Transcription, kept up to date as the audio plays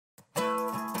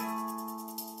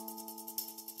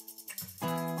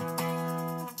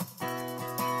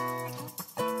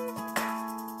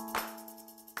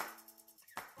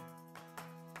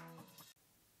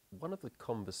one of the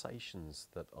conversations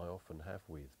that I often have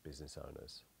with business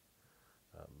owners,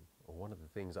 or one of the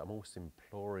things I'm always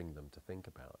imploring them to think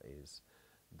about, is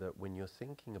that when you're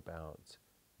thinking about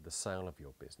the sale of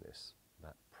your business,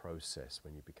 that process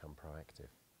when you become proactive,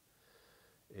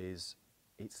 is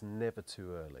it's never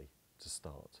too early to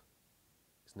start.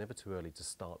 It's never too early to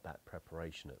start that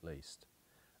preparation at least.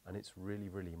 And it's really,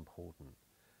 really important.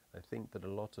 I think that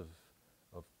a lot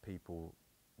of people,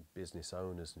 business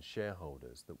owners and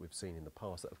shareholders that we've seen in the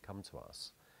past that have come to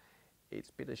us,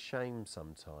 it's been a shame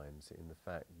sometimes in the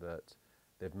fact that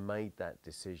they've made that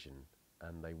decision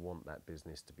and they want that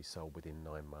business to be sold within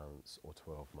 9 months or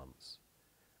 12 months.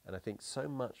 And I think so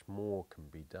much more can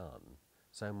be done,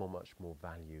 much more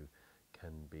value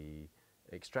can be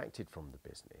extracted from the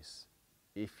business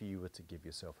if you were to give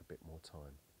yourself a bit more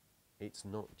time. It's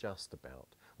not just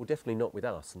about, well, definitely not with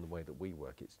us and the way that we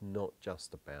work, it's not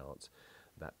just about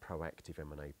that proactive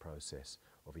M&A process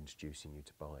of introducing you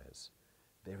to buyers.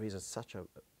 There is such a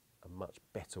much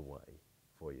better way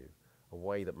for you, a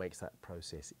way that makes that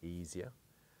process easier,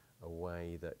 a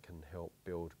way that can help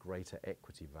build greater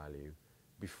equity value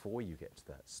before you get to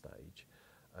that stage,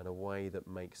 and a way that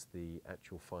makes the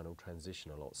actual final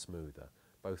transition a lot smoother,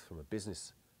 both from a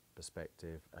business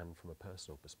perspective and from a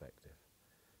personal perspective.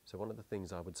 So one of the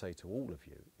things I would say to all of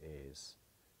you is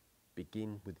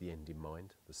begin with the end in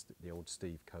mind. The old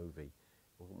Steve Covey,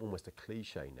 almost a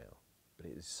cliche now, but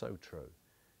it is so true,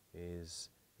 is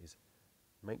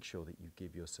make sure that you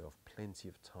give yourself plenty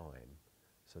of time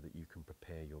so that you can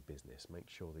prepare your business. Make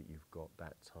sure that you've got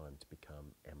that time to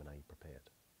become M&A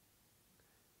prepared.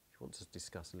 If you want to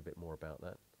discuss a little bit more about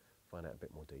that, find out a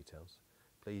bit more details,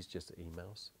 please just email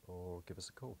us or give us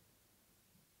a call.